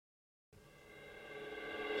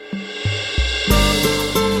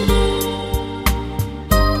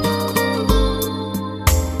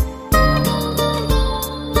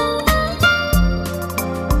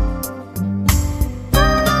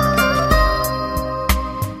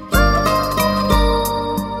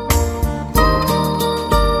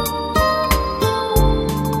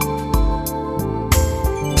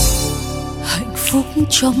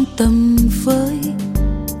trong tầm với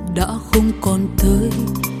đã không còn tới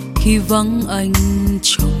khi vắng anh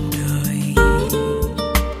trong đời.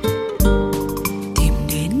 Tìm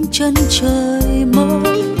đến chân trời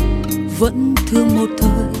mới vẫn thương một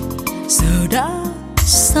thời, giờ đã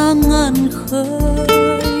xa ngàn khơi.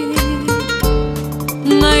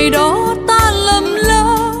 Ngày đó ta lầm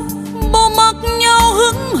lỡ bỏ mặc nhau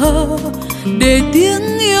hững hờ, để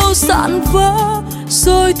tiếng yêu dạn vỡ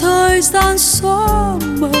rồi thời gian xóa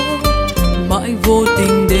mờ. Mãi vô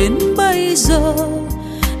tình đến bây giờ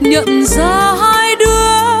nhận ra hai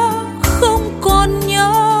đứa không còn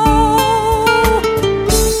nhau.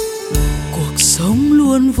 Cuộc sống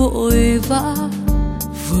luôn vội vã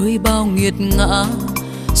với bao nghiệt ngã,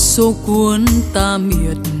 số cuốn ta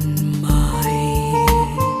miệt mài.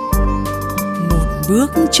 Một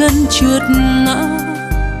bước chân trượt ngã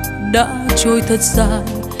đã trôi thật dài,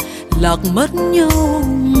 lạc mất nhau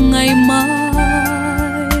ngày mai.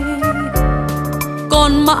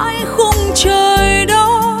 Còn mãi khung trời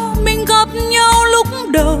đó mình gặp nhau lúc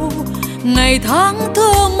đầu, ngày tháng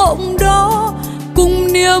thơ mộng đó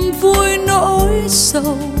cùng niềm vui nỗi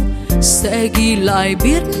sầu, sẽ ghi lại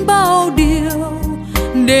biết bao điều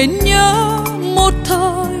để nhớ một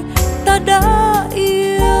thời ta đã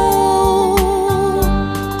yêu.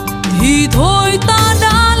 Thì thôi ta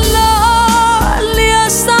đã lỡ lìa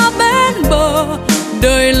xa bên bờ,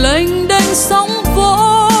 đời lênh đênh sóng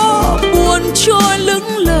vỗ buồn trôi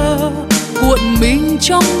lững lờ, cuộn mình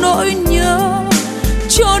trong nỗi nhớ.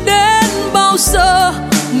 Cho đến bao giờ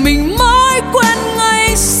mình mới quên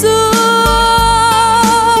ngày xưa.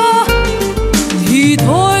 Thì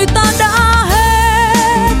thôi ta đã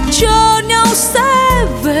hết, chờ nhau sẽ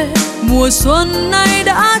về. Mùa xuân này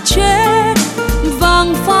đã chết,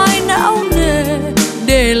 vàng phai não nề,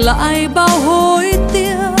 để lại bao hối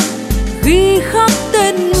tiếc. Ghi khắc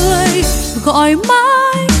tên người gọi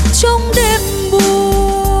mãi trong đêm buồn.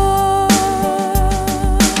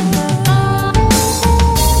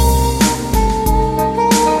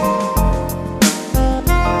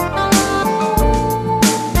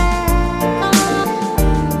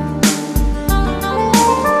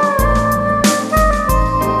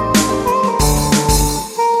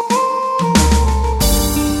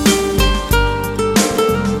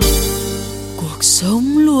 Cuộc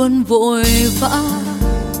sống luôn vội vã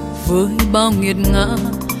với bao nghiệt ngã,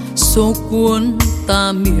 số cuốn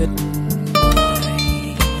ta miệt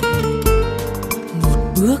mài. Một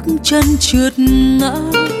bước chân trượt ngã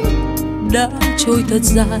đã trôi thật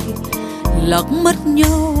dài, lạc mất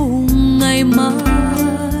nhau ngày mai.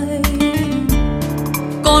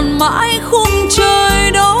 Còn mãi khung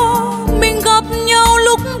trời đó mình gặp nhau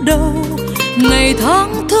lúc đầu, ngày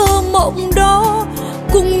tháng thơ mộng đó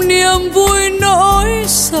cùng niềm vui nỗi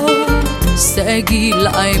sầu, sẽ ghi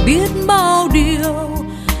lại biết bao điều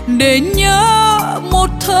để nhớ một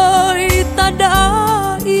thời ta đã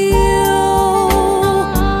yêu.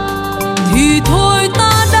 Thì thôi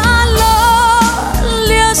ta đã lỡ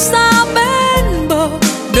lìa xa bên bờ,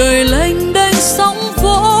 đời lênh đênh sóng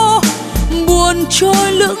vỗ buồn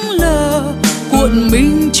trôi lững lờ, cuộn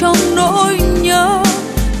mình trong nỗi nhớ.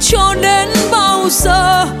 Cho đến bao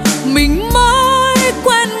giờ mình mới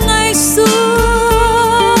quên ngày xưa.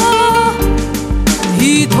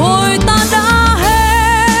 Thì thôi ta đã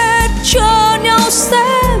hết, chờ nhau sẽ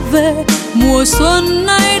về. Mùa xuân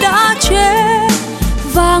này đã chết,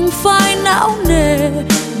 vàng phai não nề,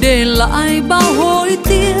 để lại bao hối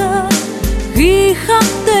tiếc. Ghi khắc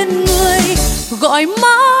tên người gọi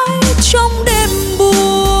mãi trong đêm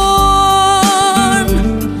buồn,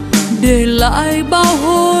 để lại bao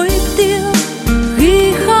hối tiếc.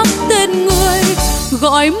 Ghi khắc tên người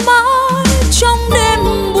gọi mãi trong đêm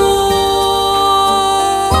buồn.